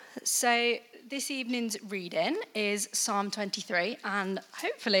So this evening's reading is Psalm 23, and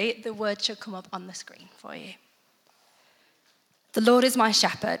hopefully the word should come up on the screen for you. The Lord is my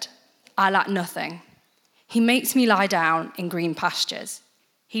shepherd, I lack nothing. He makes me lie down in green pastures.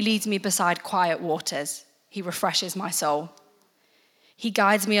 He leads me beside quiet waters. He refreshes my soul. He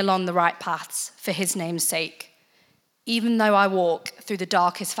guides me along the right paths for his name's sake. Even though I walk through the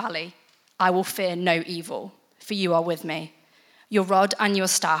darkest valley, I will fear no evil, for you are with me. Your rod and your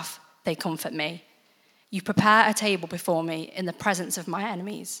staff, they comfort me. You prepare a table before me in the presence of my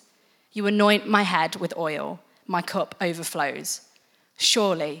enemies. You anoint my head with oil. My cup overflows.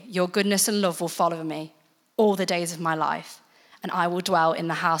 Surely your goodness and love will follow me all the days of my life, and I will dwell in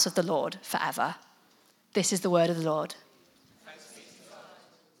the house of the Lord forever. This is the word of the Lord. What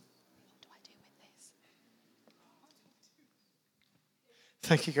do I do with this?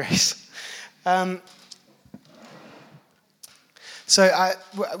 Thank you, Grace.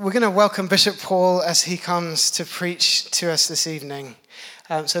 We're going to welcome Bishop Paul as he comes to preach to us this evening.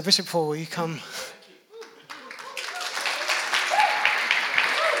 So Bishop Paul, will you come?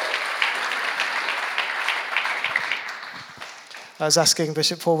 I was asking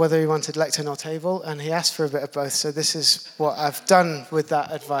Bishop Paul whether he wanted lectern or table, and he asked for a bit of both. So this is what I've done with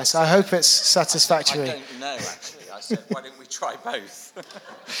that advice. I hope it's satisfactory. I don't know, actually. I said, why don't we try both?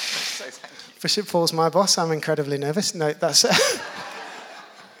 So thank you. Bishop Paul's my boss. I'm incredibly nervous. No, that's it.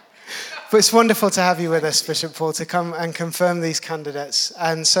 But it's wonderful to have you with us, Bishop Paul, to come and confirm these candidates.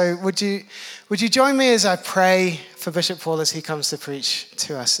 And so would you join me as I pray for Bishop Paul as he comes to preach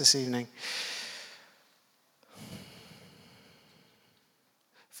to us this evening?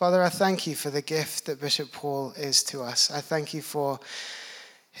 Father, I thank you for the gift that Bishop Paul is to us. I thank you for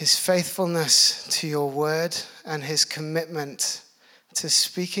his faithfulness to your word and his commitment to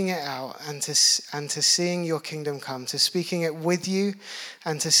speaking it out and to seeing your kingdom come, to speaking it with you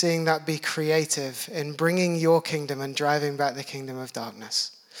and to seeing that be creative in bringing your kingdom and driving back the kingdom of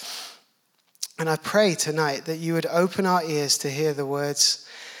darkness. And I pray tonight that you would open our ears to hear the words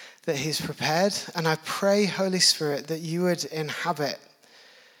that he's prepared. And I pray, Holy Spirit, that you would inhabit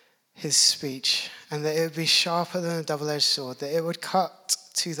his speech and that it would be sharper than a double-edged sword, that it would cut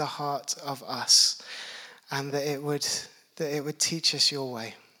to the heart of us and that it would teach us your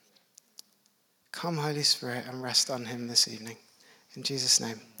way. Come, Holy Spirit, and rest on him this evening. In Jesus'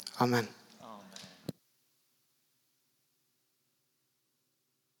 name, amen.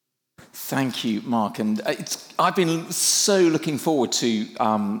 Thank you, Mark. And I've been so looking forward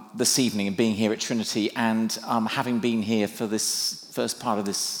to this evening and being here at Trinity and having been here for this first part of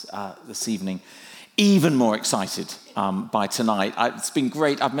this evening. Even more excited by tonight. It's been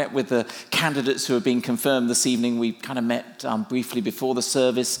great. I've met with the candidates who are being confirmed this evening. We kind of met briefly before the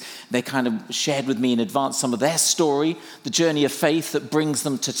service. They kind of shared with me in advance some of their story, the journey of faith that brings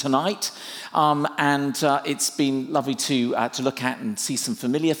them to tonight. And it's been lovely to look at and see some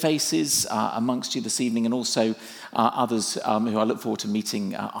familiar faces amongst you this evening, and also others who I look forward to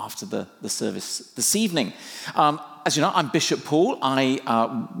meeting after the service this evening. As you know, I'm Bishop Paul. I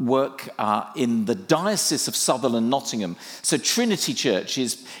work in the Diocese of Sutherland, Nottingham. So Trinity Church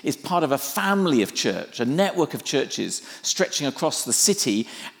is part of a family of church, a network of churches stretching across the city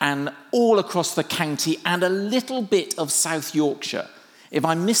and all across the county and a little bit of South Yorkshire. If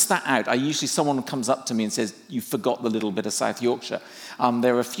I miss that out, someone comes up to me and says, you forgot the little bit of South Yorkshire.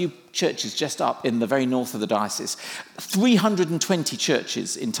 There are a few churches just up in the very north of the diocese. 320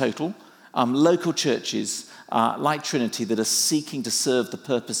 churches in total, local churches, like Trinity, that are seeking to serve the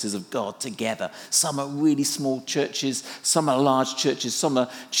purposes of God together. Some are really small churches, some are large churches, some are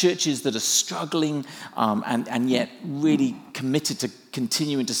churches that are struggling and yet really committed to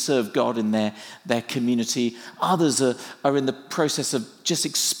continuing to serve God in their community. Others are in the process of just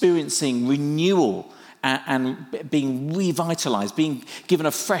experiencing renewal and being revitalized, being given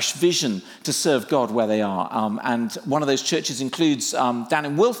a fresh vision to serve God where they are. And one of those churches includes down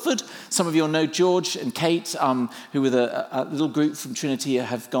in Wilford. Some of you will know George and Kate, who with a little group from Trinity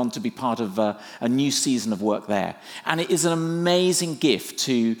have gone to be part of a new season of work there. And it is an amazing gift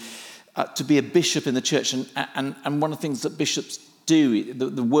to be a bishop in the church. And one of the things that bishops do,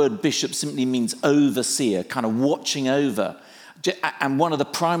 the word bishop simply means overseer, kind of watching over. And one of the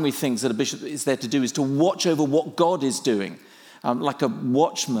primary things that a bishop is there to do is to watch over what God is doing, like a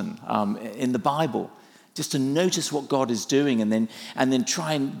watchman in the Bible, just to notice what God is doing and then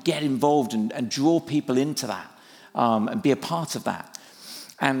try and get involved and draw people into that and be a part of that.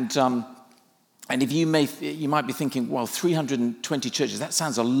 And And if you might be thinking, well, 320 churches, that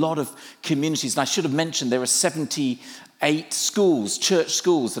sounds a lot of communities. And I should have mentioned there are 78 schools, church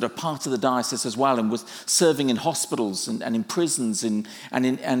schools, that are part of the diocese as well, and was serving in hospitals and in prisons and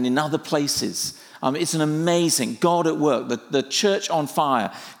in other places. It's an amazing God at work, the church on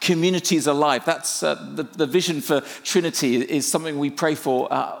fire, communities alive. That's the vision for Trinity is something we pray for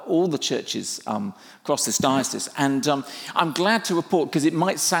all the churches across this diocese. And I'm glad to report, because it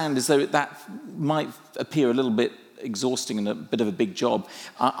might sound as though that might appear a little bit exhausting and a bit of a big job.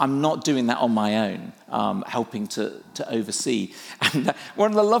 I'm not doing that on my own, helping to oversee. And one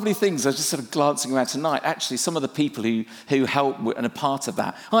of the lovely things, I was just sort of glancing around tonight, actually some of the people who help and are part of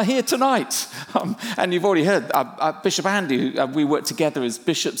that are here tonight. And you've already heard Bishop Andy, we work together as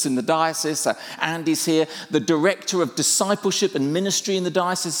bishops in the diocese. Andy's here. The director of discipleship and ministry in the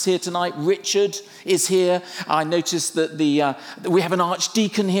diocese is here tonight. Richard is here. I noticed that we have an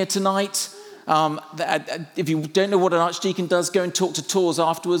archdeacon here tonight. If you don't know what an archdeacon does, go and talk to Tors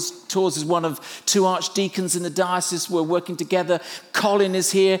afterwards. Tors is one of 2 archdeacons in the diocese. We're working together. Colin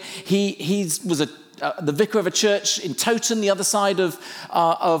is here. He was the vicar of a church in Towton, the other side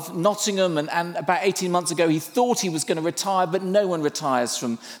of Nottingham, and about 18 months ago he thought he was going to retire, but no one retires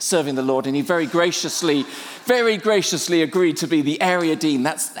from serving the Lord, and he very graciously agreed to be the area dean.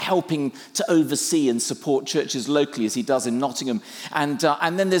 That's helping to oversee and support churches locally, as he does in Nottingham. And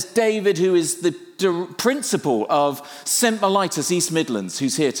then there's David, who is the principal of St. Mellitus East Midlands,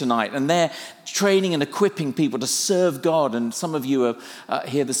 who's here tonight, and they're training and equipping people to serve God, and some of you are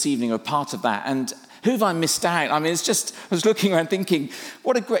here this evening are part of that. And who have I missed out? I mean, I was looking around thinking,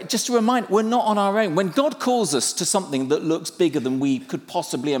 just a reminder, we're not on our own. When God calls us to something that looks bigger than we could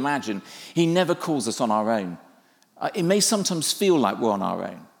possibly imagine, he never calls us on our own. It may sometimes feel like we're on our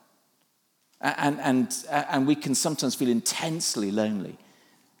own. And we can sometimes feel intensely lonely.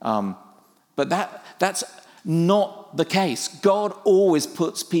 But that's not the case. God always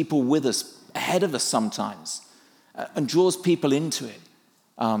puts people with us, ahead of us sometimes, and draws people into it.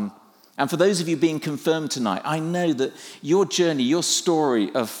 And for those of you being confirmed tonight, I know that your journey, your story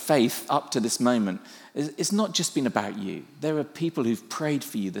of faith up to this moment, it's not just been about you. There are people who've prayed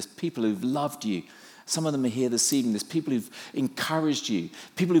for you. There's people who've loved you. Some of them are here this evening. There's people who've encouraged you,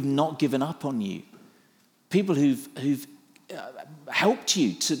 people who've not given up on you, people who've helped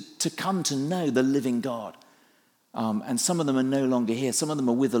you to come to know the living God. And some of them are no longer here. Some of them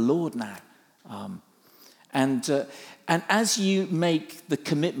are with the Lord now. And as you make the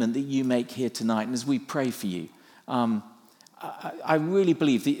commitment that you make here tonight, and as we pray for you, I really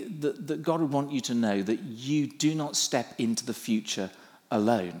believe that God would want you to know that you do not step into the future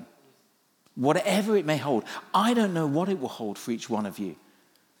alone. Whatever it may hold. I don't know what it will hold for each one of you.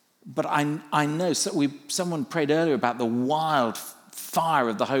 But I know, someone prayed earlier about the wild fire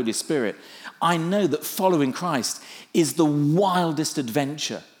of the Holy Spirit. I know that following Christ is the wildest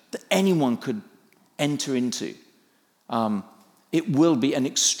adventure that anyone could enter into. It will be an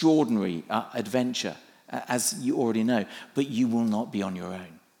extraordinary adventure, as you already know, but you will not be on your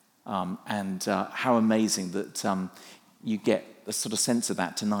own. And how amazing that you get a sort of sense of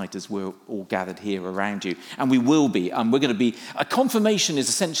that tonight as we're all gathered here around you. And we will be. We're going to be... A confirmation is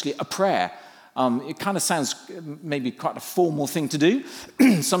essentially a prayer. It kind of sounds maybe quite a formal thing to do.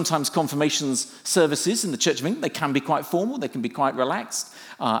 Sometimes confirmations services in the Church of England, they can be quite formal, they can be quite relaxed,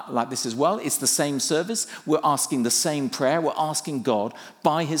 like this as well. It's the same service. We're asking the same prayer. We're asking God,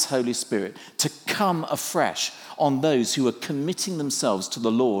 by his Holy Spirit, to come afresh on those who are committing themselves to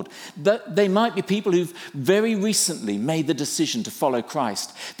the Lord. They might be people who've very recently made the decision to follow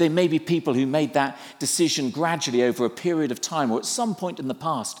Christ. They may be people who made that decision gradually over a period of time or at some point in the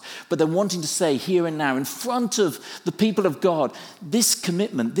past, but they're wanting to say here and now in front of the people of God, this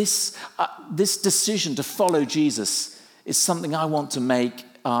commitment, this decision to follow Jesus is something I want to make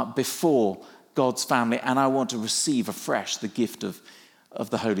before God's family, and I want to receive afresh the gift of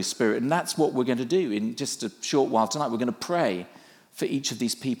the Holy Spirit. And that's what we're going to do in just a short while tonight. We're going to pray for each of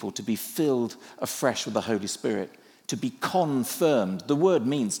these people to be filled afresh with the Holy Spirit, to be confirmed. The word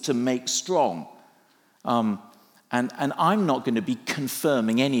means to make strong. And I'm not going to be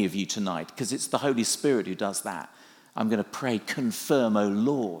confirming any of you tonight, because it's the Holy Spirit who does that. I'm going to pray, confirm, O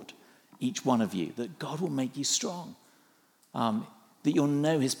Lord, each one of you, that God will make you strong, that you'll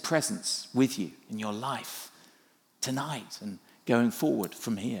know his presence with you in your life tonight and going forward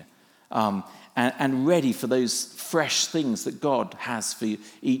from here, and ready for those fresh things that God has for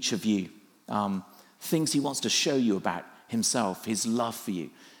each of you, things he wants to show you about himself, his love for you,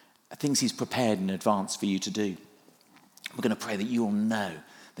 things he's prepared in advance for you to do. We're going to pray that you will know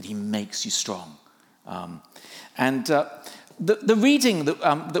that he makes you strong. The reading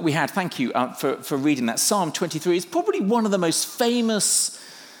that we had, thank you for reading that, Psalm 23, is probably one of the most famous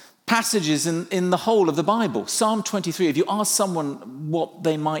passages in the whole of the Bible. Psalm 23, if you ask someone what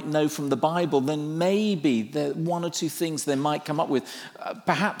they might know from the Bible, then maybe there are one or two things they might come up with,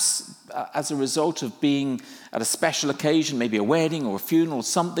 perhaps as a result of being at a special occasion, maybe a wedding or a funeral,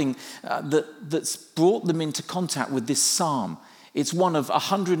 something that's brought them into contact with this psalm. It's one of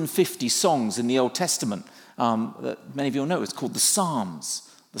 150 songs in the Old Testament that many of you will know. It's called the Psalms,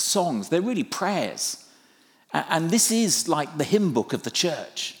 the songs. They're really prayers. And this is like the hymn book of the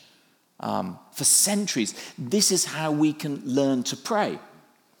church. For centuries, this is how we can learn to pray.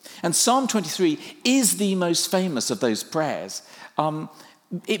 And Psalm 23 is the most famous of those prayers.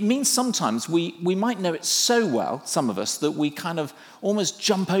 It means sometimes we might know it so well, some of us, that we kind of almost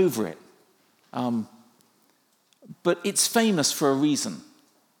jump over it. But it's famous for a reason.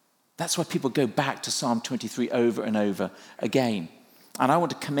 That's why people go back to Psalm 23 over and over again. And I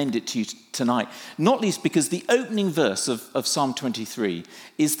want to commend it to you tonight, not least because the opening verse of Psalm 23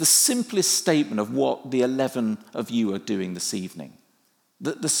 is the simplest statement of what the 11 of you are doing this evening.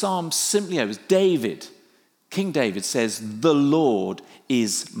 The psalm simply is David, King David says, "The Lord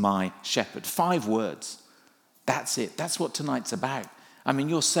is my shepherd." 5 words. That's it. That's what tonight's about. I mean,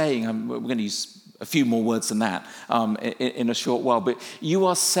 you're saying, we're going to use a few more words than that in a short while, but you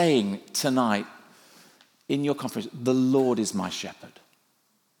are saying tonight in your conference, the Lord is my shepherd.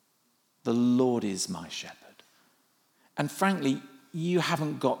 The Lord is my shepherd. And frankly, you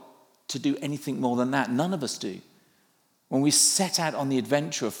haven't got to do anything more than that. None of us do. When we set out on the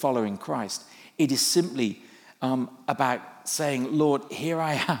adventure of following Christ, it is simply about saying, Lord, here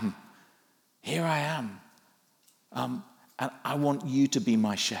I am. Here I am. And I want you to be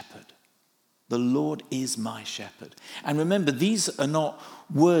my shepherd. The Lord is my shepherd. And remember, these are not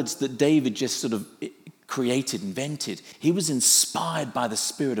words that David just sort of created, invented. He was inspired by the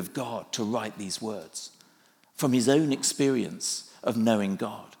Spirit of God to write these words from his own experience of knowing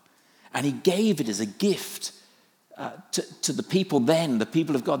God. And he gave it as a gift to the people then, the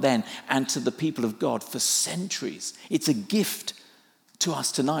people of God then, and to the people of God for centuries. It's a gift to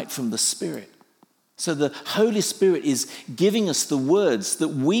us tonight from the Spirit. So the Holy Spirit is giving us the words that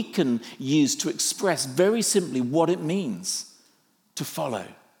we can use to express very simply what it means to follow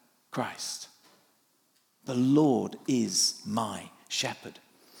Christ. The Lord is my shepherd.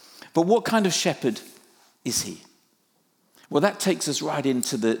 But what kind of shepherd is he? Well, that takes us right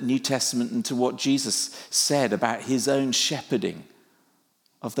into the New Testament and to what Jesus said about his own shepherding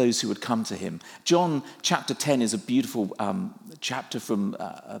of those who would come to him. John chapter 10 is a beautiful chapter from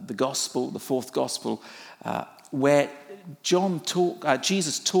the gospel, the fourth gospel, where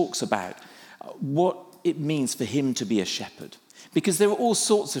Jesus talks about what it means for him to be a shepherd. Because there are all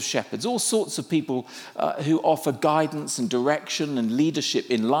sorts of shepherds, all sorts of people who offer guidance and direction and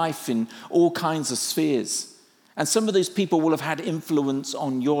leadership in life in all kinds of spheres. And some of those people will have had influence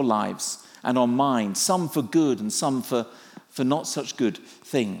on your lives and on mine, some for good and some for not such good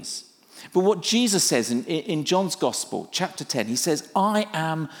things. But what Jesus says in John's Gospel, chapter 10, he says, I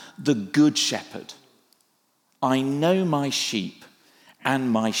am the good shepherd. I know my sheep,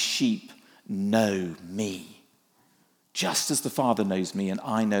 and my sheep know me. Just as the Father knows me, and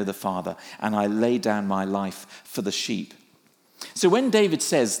I know the Father, and I lay down my life for the sheep. So when David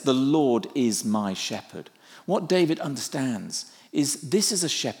says, the Lord is my shepherd, what David understands is this is a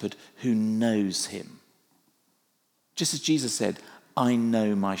shepherd who knows him. Just as Jesus said, I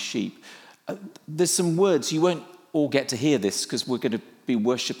know my sheep. There's some words, you won't all get to hear this because we're going to be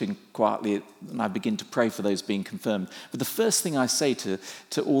worshipping quietly and I begin to pray for those being confirmed. But the first thing I say to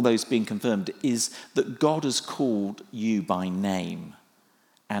all those being confirmed is that God has called you by name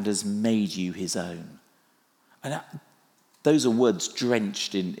and has made you his own. And those are words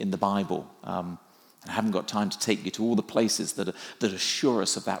drenched in the Bible. I haven't got time to take you to all the places that assure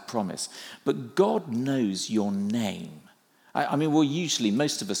us of that promise. But God knows your name. I mean,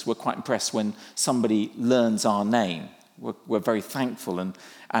 most of us, we're quite impressed when somebody learns our name. We're very thankful, and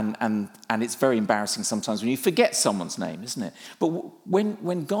it's very embarrassing sometimes when you forget someone's name, isn't it? But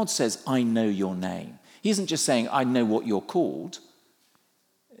when God says, I know your name, he isn't just saying, I know what you're called.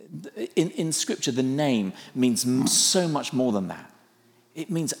 In Scripture, the name means so much more than that. It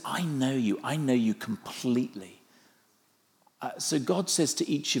means I know you completely. So God says to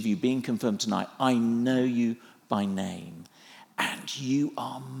each of you being confirmed tonight, I know you by name, and you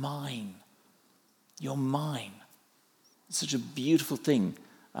are mine. You're mine. It's such a beautiful thing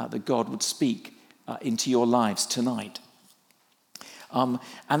that God would speak into your lives tonight. And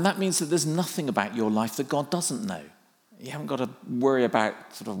that means that there's nothing about your life that God doesn't know. You haven't got to worry about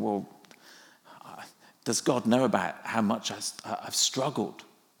Does God know about how much I've struggled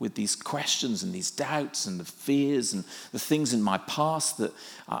with these questions and these doubts and the fears and the things in my past that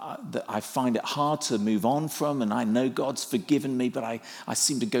I find it hard to move on from? And I know God's forgiven me, but I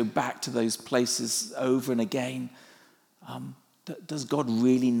seem to go back to those places over and again. Does God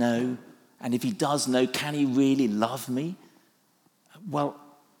really know? And if he does know, can he really love me? Well,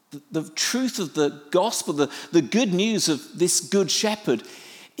 the truth of the gospel, the good news of this good shepherd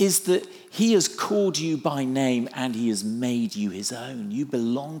is that he has called you by name and he has made you his own. You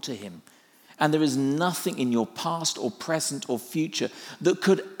belong to him. And there is nothing in your past or present or future that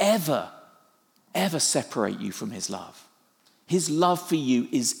could ever separate you from his love. His love for you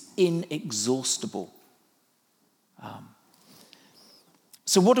is inexhaustible.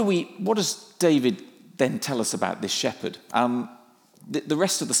 So what does David then tell us about this shepherd? The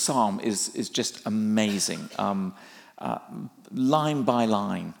rest of the psalm is just amazing. Line by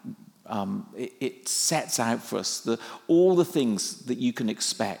line, it sets out for us all the things that you can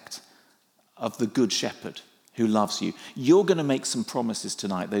expect of the good shepherd who loves you. You're going to make some promises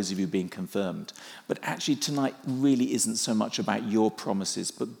tonight, those of you being confirmed. But actually tonight really isn't so much about your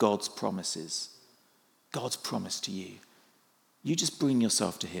promises, but God's promises. God's promise to you. You just bring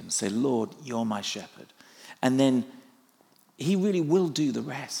yourself to him. Say, Lord, you're my shepherd. And then he really will do the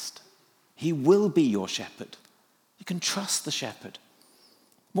rest. He will be your shepherd. You can trust the shepherd.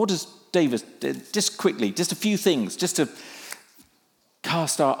 What does David, just quickly, just a few things, just to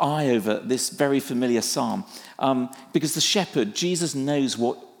cast our eye over this very familiar psalm. Because the shepherd, Jesus knows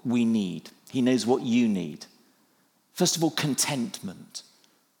what we need. He knows what you need. First of all, contentment.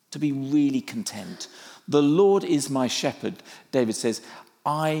 To be really content. The Lord is my shepherd, David says,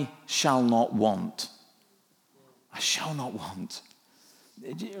 I shall not want. I shall not want.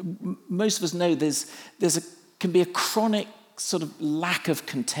 Most of us know can be a chronic sort of lack of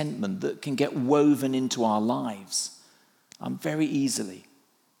contentment that can get woven into our lives very easily.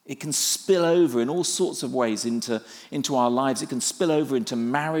 It can spill over in all sorts of ways into our lives. It can spill over into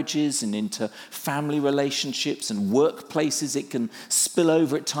marriages and into family relationships and workplaces. It can spill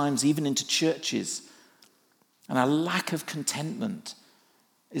over at times even into churches. And a lack of contentment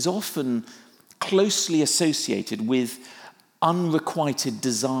is often closely associated with unrequited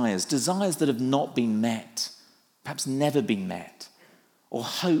desires that have not been met, perhaps never been met, or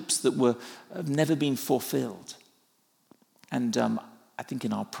hopes that have never been fulfilled. And I think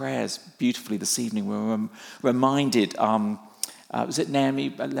in our prayers, beautifully this evening, we're reminded, was it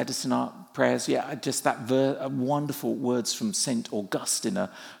Naomi led us in our prayers? Yeah, just that wonderful words from St. Augustine, a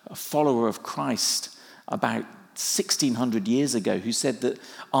follower of Christ about 1,600 years ago, who said that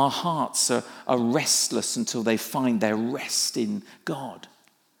our hearts are restless until they find their rest in God.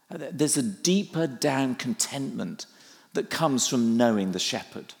 There's a deeper down contentment that comes from knowing the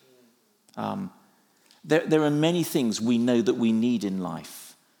shepherd. There are many things we know that we need in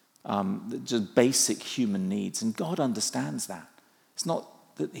life, just basic human needs, and God understands that. It's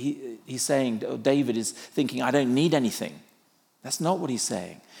not that he's saying, David is thinking, I don't need anything. That's not what he's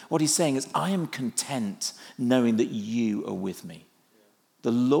saying. What he's saying is, I am content knowing that you are with me.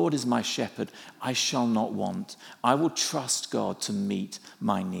 The Lord is my shepherd. I shall not want. I will trust God to meet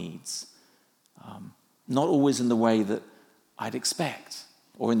my needs. Not always in the way that I'd expect,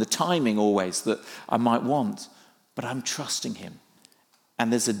 or in the timing always that I might want, but I'm trusting him.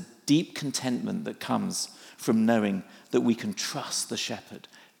 And there's a deep contentment that comes from knowing that we can trust the shepherd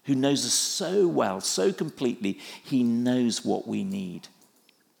who knows us so well, so completely, he knows what we need.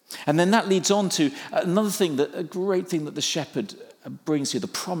 And then that leads on to another thing, a great thing that the shepherd brings you, the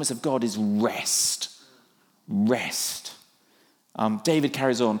promise of God is rest. Rest. David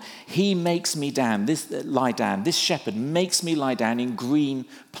carries on, he makes me lie down. This shepherd makes me lie down in green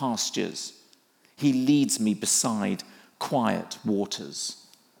pastures. He leads me beside quiet waters.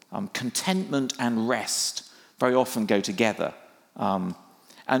 Contentment and rest very often go together.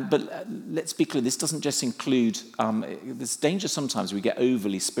 But let's be clear, this doesn't just include, there's danger sometimes we get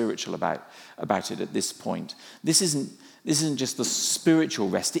overly spiritual about it at this point. This isn't just the spiritual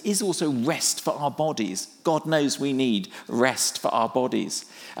rest, it is also rest for our bodies. God knows we need rest for our bodies.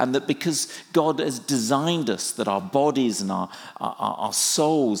 And that because God has designed us, that our bodies and our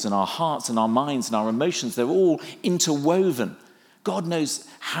souls and our hearts and our minds and our emotions, they're all interwoven. God knows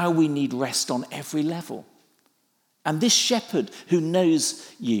how we need rest on every level. And this shepherd who knows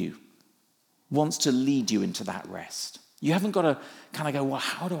you wants to lead you into that rest. You haven't got to kind of go, well,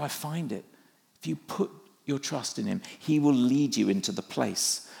 how do I find it? If you put your trust in him, he will lead you into the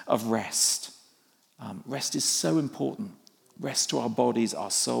place of rest. Rest is so important. Rest to our bodies, our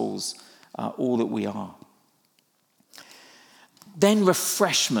souls, all that we are. Then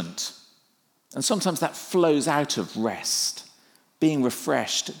refreshment. And sometimes that flows out of rest, being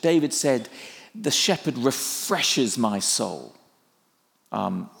refreshed. David said, the shepherd refreshes my soul.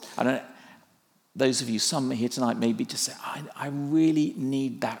 I don't know, those of you, some here tonight, maybe just say, I really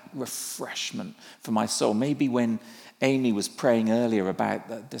need that refreshment for my soul. Maybe when Amy was praying earlier about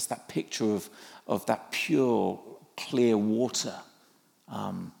that picture of that pure, clear water,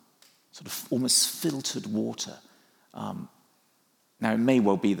 sort of almost filtered water. Now, it may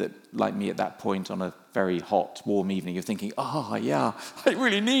well be that, like me at that point on a very hot, warm evening, you're thinking, yeah, I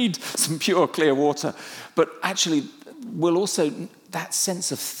really need some pure, clear water. But actually, we'll also, that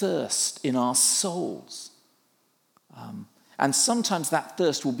sense of thirst in our souls. And sometimes that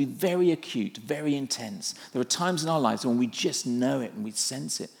thirst will be very acute, very intense. There are times in our lives when we just know it and we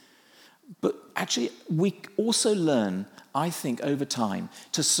sense it. But actually, we also learn, I think, over time,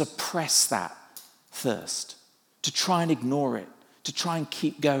 to suppress that thirst, to try and ignore it, to try and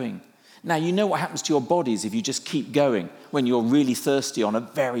keep going. Now, you know what happens to your bodies if you just keep going when you're really thirsty on a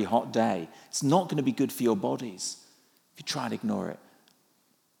very hot day. It's not going to be good for your bodies if you try and ignore it.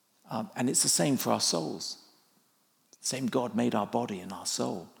 And it's the same for our souls. The same God made our body and our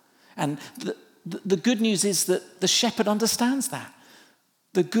soul. And the good news is that the shepherd understands that.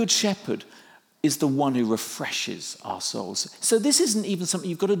 The good shepherd is the one who refreshes our souls. So this isn't even something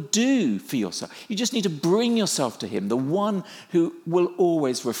you've got to do for yourself. You just need to bring yourself to him, the one who will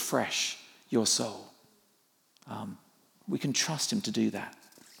always refresh your soul. We can trust him to do that.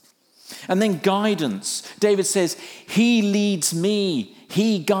 And then guidance. David says, he leads me,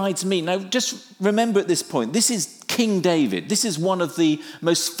 he guides me. Now, just remember at this point, this is King David. This is one of the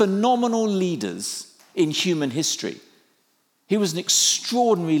most phenomenal leaders in human history. He was an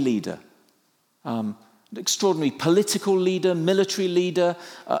extraordinary leader. An extraordinary political leader, military leader,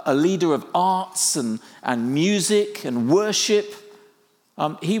 a leader of arts and music and worship.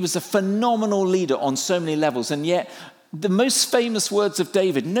 He was a phenomenal leader on so many levels, and yet the most famous words of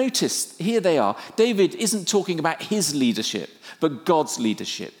David, notice, here they are. David isn't talking about his leadership, but God's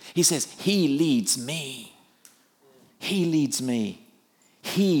leadership. He says, he leads me. He leads me.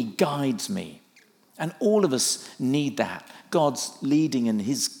 He guides me. And all of us need that. God's leading and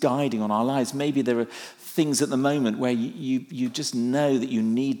his guiding on our lives. Maybe there are things at the moment where you just know that you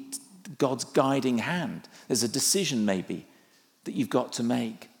need God's guiding hand. There's a decision maybe that you've got to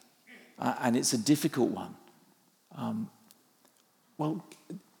make. And it's a difficult one. Well,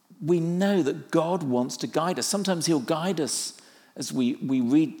 we know that God wants to guide us. Sometimes he'll guide us as we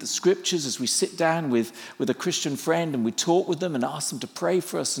read the scriptures, as we sit down with a Christian friend and we talk with them and ask them to pray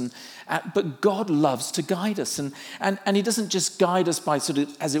for us. But God loves to guide us. And he doesn't just guide us by sort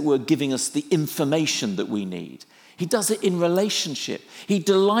of, as it were, giving us the information that we need. He does it in relationship. He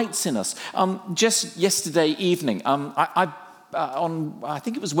delights in us. Just yesterday evening, I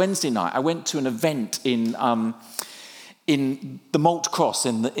think it was Wednesday night, I went to an event in the Malt Cross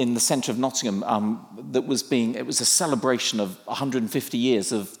in the centre of Nottingham it was a celebration of 150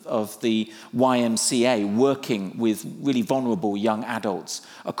 years of the YMCA working with really vulnerable young adults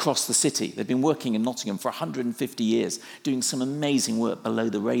across the city. They've been working in Nottingham for 150 years, doing some amazing work below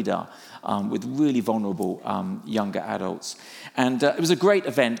the radar with really vulnerable younger adults. And it was a great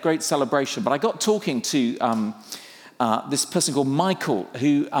event, great celebration. But I got talking to this person called Michael,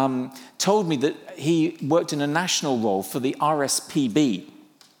 who told me that he worked in a national role for the RSPB.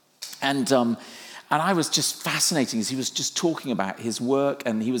 And I was just fascinating as he was just talking about his work,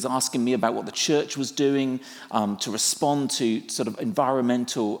 and he was asking me about what the church was doing to respond to sort of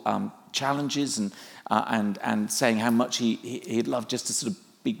environmental challenges and saying how much he'd love just to sort of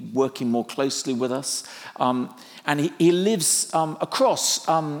be working more closely with us. And he lives across,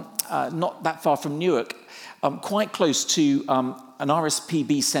 not that far from Newark, quite close to an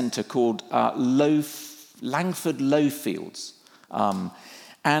RSPB centre called Langford Lowfields.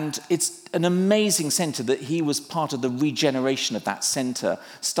 And it's an amazing centre that he was part of the regeneration of that centre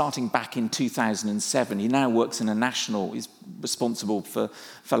starting back in 2007. He now works in he's responsible for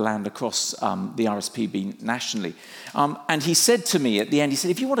land across the RSPB nationally. And he said to me at the end, he said,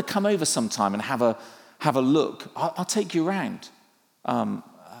 if you want to come over sometime and have a look, I'll take you around.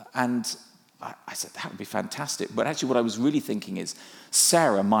 And I said, that would be fantastic. But actually what I was really thinking is,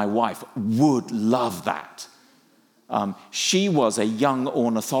 Sarah, my wife, would love that. She was a young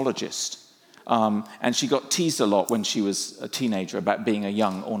ornithologist, and she got teased a lot when she was a teenager about being a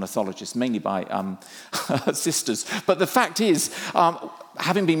young ornithologist, mainly by her sisters. But the fact is,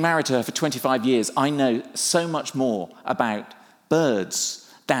 having been married to her for 25 years, I know so much more about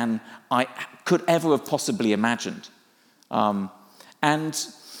birds than I could ever have possibly imagined. And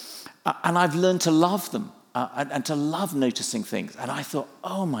I've learned to love them. and to love noticing things. And I thought,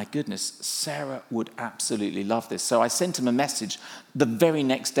 oh my goodness, Sarah would absolutely love this. So I sent him a message the very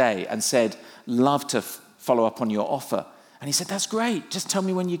next day and said, love to follow up on your offer. And he said, that's great. Just tell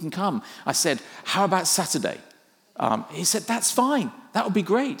me when you can come. I said, how about Saturday? He said, that's fine. That would be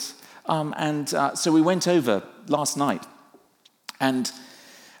great. So we went over last night and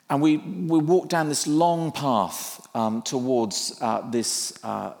we walked down this long path towards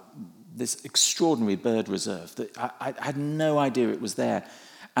this extraordinary bird reserve that I had no idea it was there.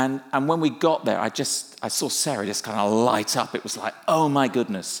 And when we got there, I saw Sarah just kind of light up. It was like, oh my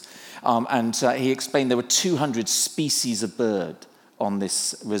goodness. He explained there were 200 species of bird on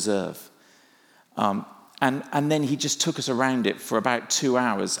this reserve. And then he just took us around it for about 2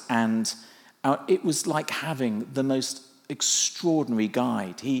 hours. And it was like having the most extraordinary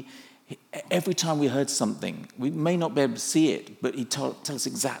guide. Every time we heard something, we may not be able to see it, but he'd tell us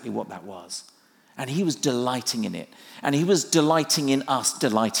exactly what that was. And he was delighting in it. And he was delighting in us,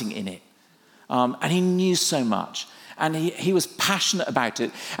 delighting in it. And he knew so much. And he was passionate about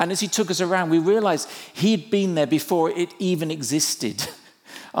it. And as he took us around, we realized he'd been there before it even existed.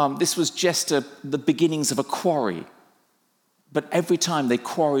 This was just the beginnings of a quarry. But every time they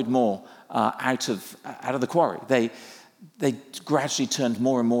quarried more out of the quarry, they gradually turned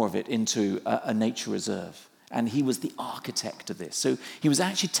more and more of it into a nature reserve. And he was the architect of this. So he was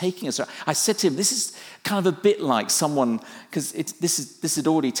actually taking us around. I said to him, this is kind of a bit like someone, because this had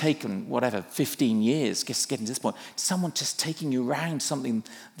already taken, 15 years, just getting to this point. Someone just taking you around something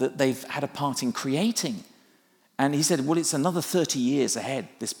that they've had a part in creating. And he said, well, it's another 30 years ahead,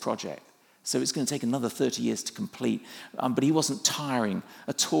 this project. So it's going to take another 30 years to complete. But he wasn't tiring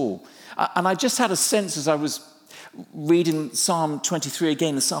at all. And I just had a sense as I was reading Psalm 23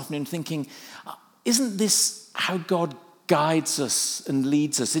 again this afternoon, thinking, isn't this how God guides us and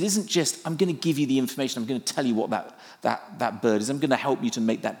leads us? It isn't just, I'm going to give you the information, I'm going to tell you what that bird is, I'm going to help you to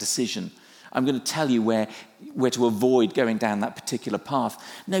make that decision. I'm going to tell you where to avoid going down that particular path.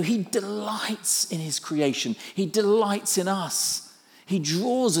 No, he delights in his creation. He delights in us. He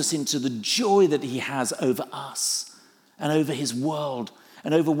draws us into the joy that he has over us and over his world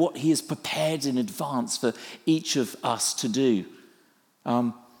and over what he has prepared in advance for each of us to do.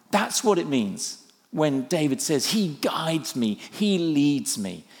 That's what it means when David says, he guides me, he leads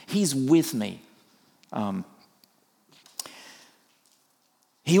me, he's with me.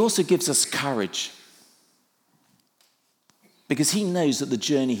 He also gives us courage because he knows that the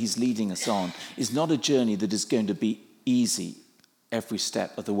journey he's leading us on is not a journey that is going to be easy every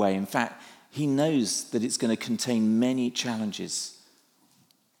step of the way. In fact, he knows that it's going to contain many challenges,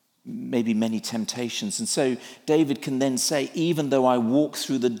 maybe many temptations. And so David can then say, even though I walk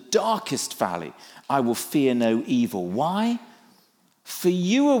through the darkest valley, I will fear no evil. Why? For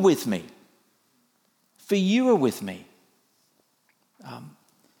you are with me. For you are with me.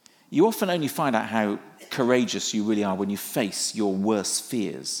 You often only find out how courageous you really are when you face your worst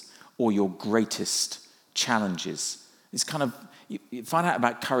fears or your greatest challenges. It's kind of, you find out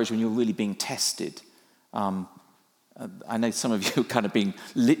about courage when you're really being tested. I know some of you are kind of being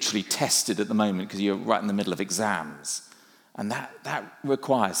literally tested at the moment because you're right in the middle of exams. And that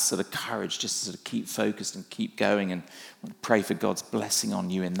requires sort of courage just to sort of keep focused and keep going and pray for God's blessing on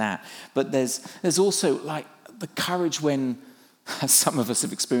you in that. But there's also like the courage when, as some of us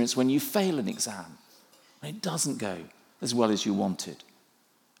have experienced, when you fail an exam, when it doesn't go as well as you wanted.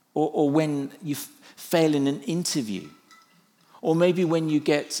 Or when you fail in an interview. Or maybe when you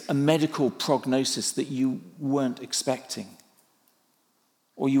get a medical prognosis that you weren't expecting.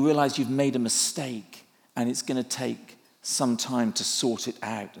 Or you realize you've made a mistake and it's going to take some time to sort it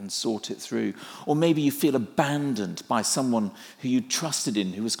out and sort it through. Or maybe you feel abandoned by someone who you trusted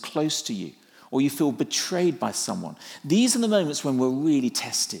in, who was close to you. Or you feel betrayed by someone. These are the moments when we're really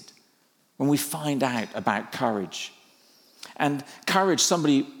tested, when we find out about courage. And courage,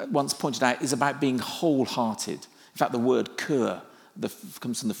 somebody once pointed out, is about being wholehearted. In fact, the word cœur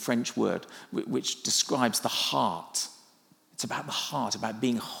comes from the French word, which describes the heart. It's about the heart, about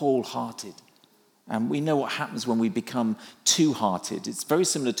being wholehearted. And we know what happens when we become two-hearted. It's very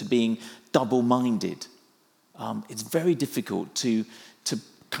similar to being double-minded. It's very difficult to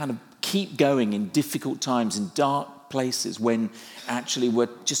kind of keep going in difficult times, in dark places, when actually we're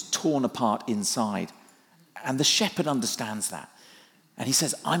just torn apart inside. And the shepherd understands that. And he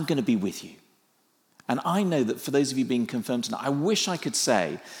says, I'm going to be with you. And I know that for those of you being confirmed tonight, I wish I could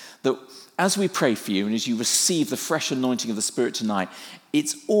say that as we pray for you and as you receive the fresh anointing of the Spirit tonight,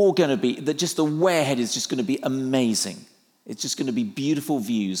 it's all going to be, that just the way ahead is just going to be amazing. It's just going to be beautiful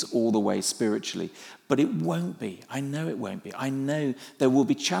views all the way spiritually. But it won't be. I know it won't be. I know there will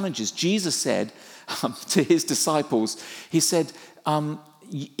be challenges. Jesus said to his disciples, he said,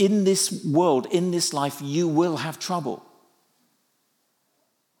 in this world, in this life, you will have trouble.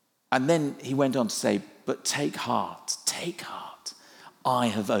 And then he went on to say, but take heart, take heart. I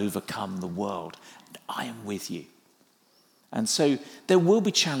have overcome the world, and I am with you. And so there will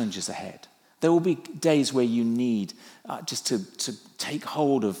be challenges ahead. There will be days where you need just to take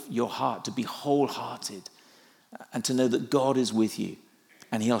hold of your heart, to be wholehearted, and to know that God is with you,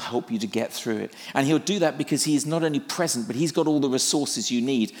 and he'll help you to get through it. And he'll do that because he is not only present, but he's got all the resources you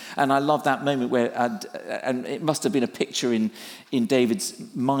need. And I love that moment where, and it must have been a picture in David's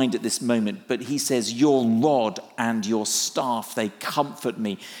mind at this moment, but he says, your rod and your staff, they comfort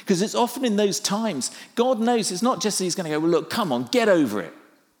me. Because it's often in those times, God knows it's not just that he's going to go, well, look, come on, get over it.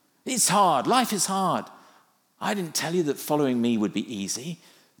 It's hard. Life is hard. I didn't tell you that following me would be easy.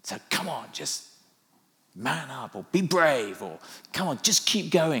 So come on, just man up or be brave or come on, just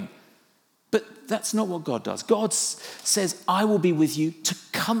keep going. But that's not what God does. God says, I will be with you to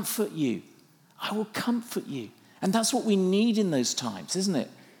comfort you. I will comfort you. And that's what we need in those times, isn't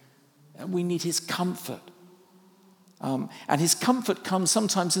it? We need his comfort. And his comfort comes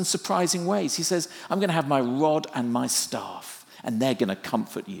sometimes in surprising ways. He says, I'm going to have my rod and my staff, and they're going to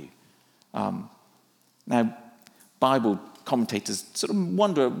comfort you. Now, Bible commentators sort of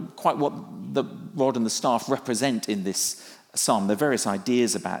wonder quite what the rod and the staff represent in this psalm. There are various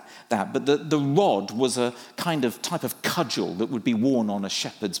ideas about that. But the rod was a kind of type of cudgel that would be worn on a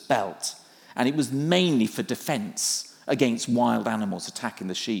shepherd's belt. And it was mainly for defense against wild animals attacking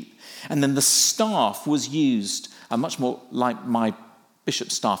the sheep. And then the staff was used, much more like my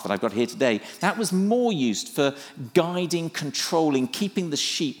bishop's staff that I've got here today, that was more used for guiding, controlling, keeping the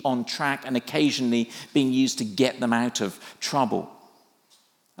sheep on track, and occasionally being used to get them out of trouble.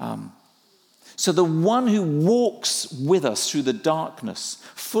 So the one who walks with us through the darkness,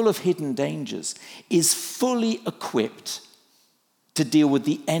 full of hidden dangers, is fully equipped to deal with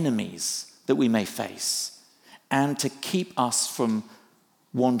the enemies that we may face and to keep us from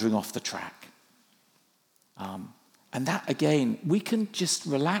wandering off the track. And that, again, we can just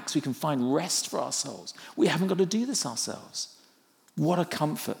relax. We can find rest for our souls. We haven't got to do this ourselves. What a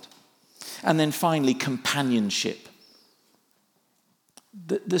comfort. And then finally, companionship.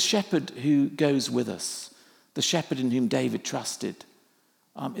 The shepherd who goes with us, the shepherd in whom David trusted,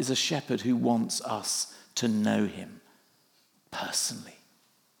 is a shepherd who wants us to know him personally,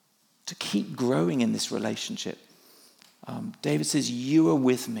 to keep growing in this relationship. David says, you are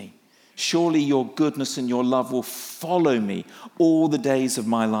with me. Surely your goodness and your love will follow me all the days of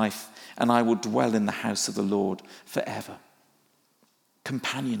my life, and I will dwell in the house of the Lord forever.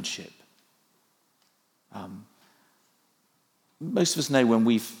 Companionship. Most of us know when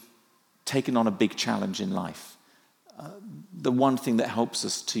we've taken on a big challenge in life, the one thing that helps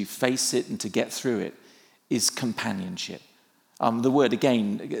us to face it and to get through it is companionship. The word,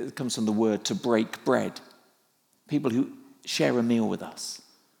 again, comes from the word to break bread. People who share a meal with us,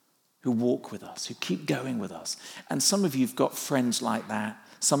 who walk with us, who keep going with us. And some of you have got friends like that.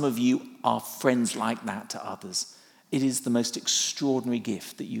 Some of you are friends like that to others. It is the most extraordinary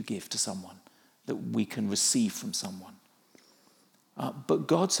gift that you give to someone, that we can receive from someone. But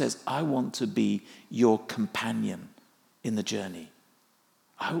God says, I want to be your companion in the journey.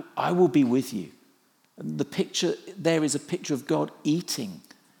 I will be with you. The picture there is a picture of God eating.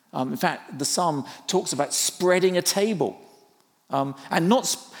 In fact, the psalm talks about spreading a table. And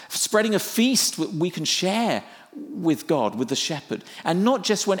not spreading a feast that we can share with God, with the shepherd. And not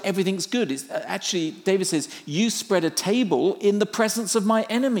just when everything's good. It's actually, David says, you spread a table in the presence of my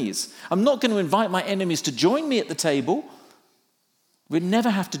enemies. I'm not going to invite my enemies to join me at the table. We'd never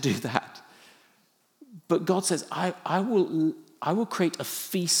have to do that. But God says, I will create a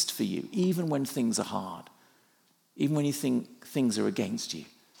feast for you, even when things are hard, even when you think things are against you.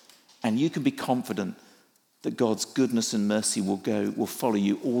 And you can be confident that God's goodness and mercy will follow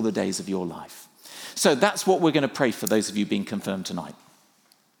you all the days of your life. So that's what we're going to pray for those of you being confirmed tonight.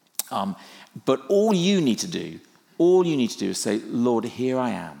 But all you need to do is say, Lord, here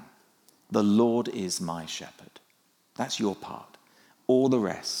I am. The Lord is my shepherd. That's your part. All the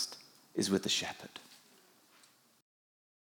rest is with the shepherd.